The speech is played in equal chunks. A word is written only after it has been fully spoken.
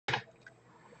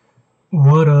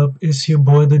What up? It's your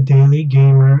boy, the Daily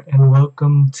Gamer, and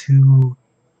welcome to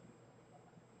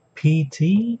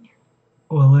PT.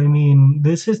 Well, I mean,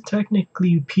 this is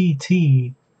technically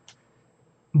PT,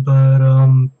 but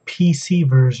PC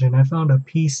version. I found a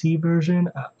PC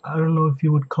version. I don't know if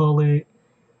you would call it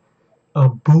a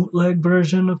bootleg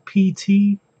version of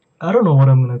PT. I don't know what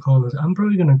I'm gonna call this. I'm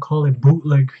probably gonna call it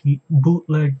bootleg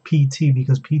PT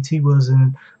because PT was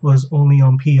only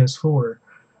on PS4,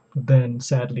 but then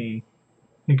sadly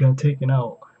it got taken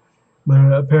out.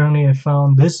 But apparently, I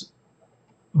found this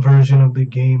version of the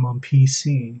game on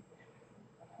PC.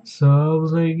 So I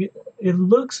was like, it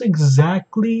looks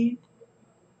exactly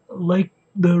like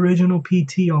the original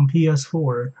PT on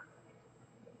PS4,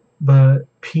 but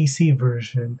PC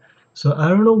version. So I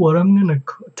don't know what I'm gonna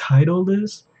title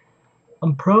this.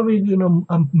 I'm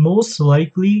most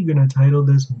likely gonna title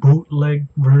this bootleg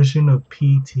version of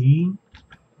PT.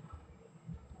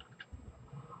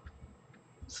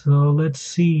 So let's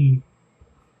see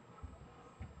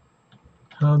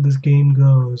how this game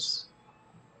goes.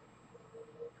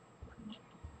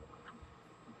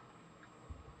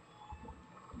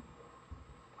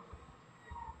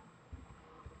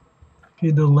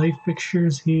 Okay, the light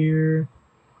fixtures here.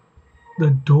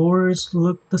 The doors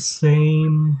look the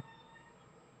same.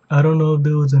 I don't know if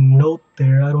there was a note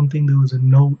there. I don't think there was a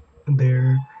note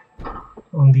there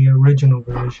on the original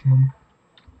version.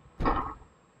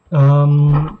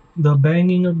 The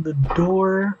banging of the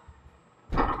door.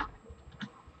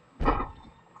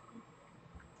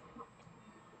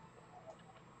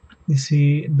 You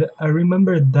see, I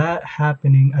remember that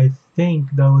happening. I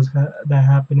think that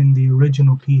happened in the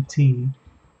original PT.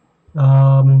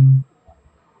 I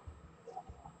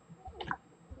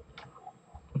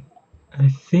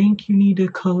think you need to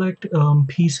collect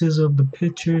pieces of the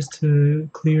pictures to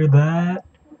clear that.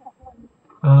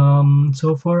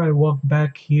 So far I walked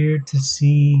back here to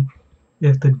see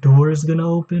if the door is gonna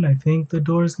open. I think the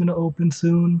door is gonna open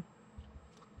soon.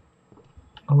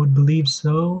 I would believe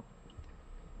so.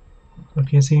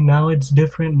 Okay, see, now it's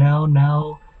different.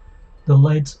 Now the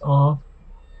light's off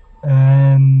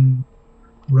and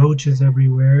roaches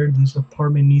everywhere. This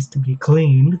apartment needs to be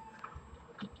cleaned.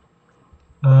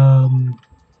 I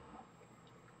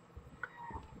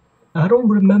don't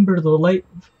remember the light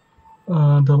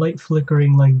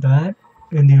flickering like that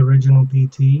in the original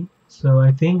PT, so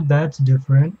I think that's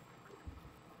different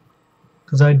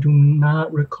because I do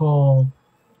not recall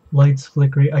lights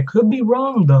flickering. I could be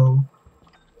wrong though.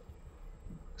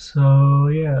 So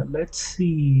yeah, let's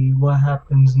see what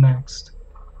happens next.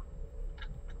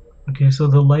 Okay, so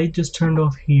the light just turned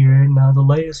off here. Now the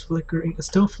light is flickering,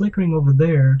 still flickering over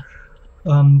there.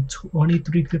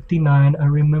 23:59. I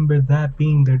remember that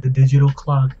being there, the digital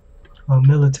clock,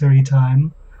 military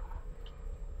time.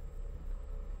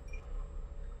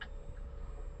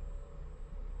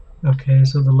 Okay,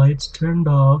 so the lights turned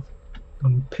off.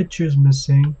 Pictures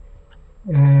missing,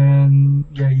 and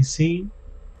yeah, you see,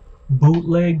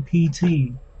 bootleg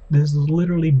PT. This is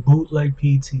literally bootleg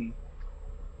PT.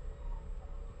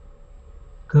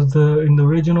 Because in the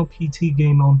original PT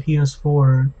game on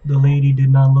PS4, the lady did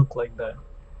not look like that,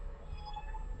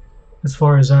 as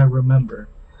far as I remember.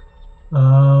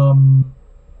 I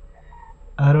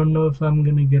don't know if I'm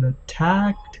gonna get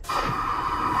attacked.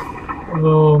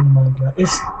 Oh my god, it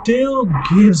still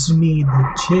gives me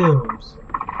the chills.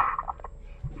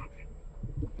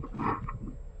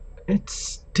 It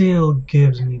still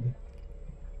gives me the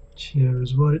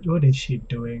chills. What is she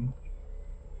doing?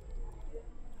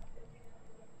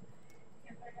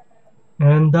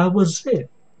 And that was it.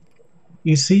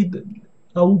 You see,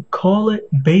 I would call it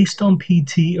based on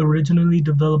PT, originally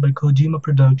developed by Kojima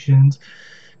Productions,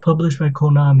 published by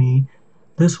Konami.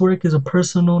 This work is a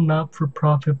personal,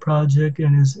 not-for-profit project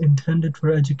and is intended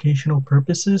for educational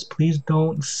purposes. Please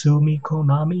don't sue me,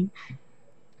 Konami.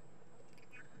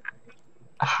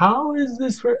 How is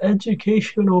this for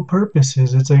educational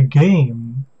purposes? It's a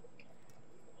game.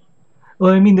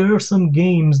 Well, I mean, there are some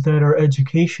games that are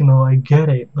educational, I get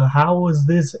it, but how is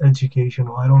this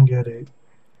educational? I don't get it.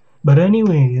 But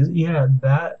anyways, yeah,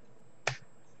 that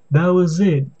was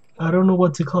it. I don't know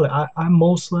what to call it. I'm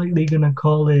most likely gonna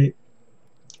call it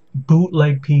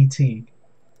bootleg PT.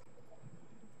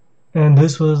 And I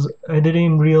didn't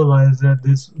even realize that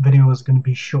this video was gonna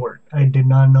be short. I did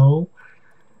not know.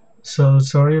 So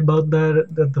sorry about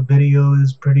that the video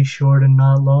is pretty short and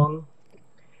not long.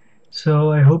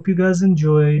 So I hope you guys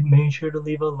enjoyed. Make sure to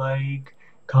leave a like,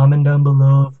 comment down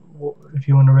below if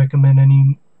you want to recommend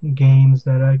any games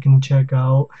that I can check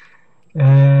out,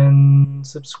 and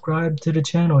subscribe to the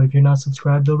channel if you're not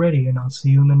subscribed already, and I'll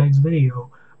see you in the next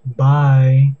video.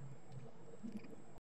 Bye.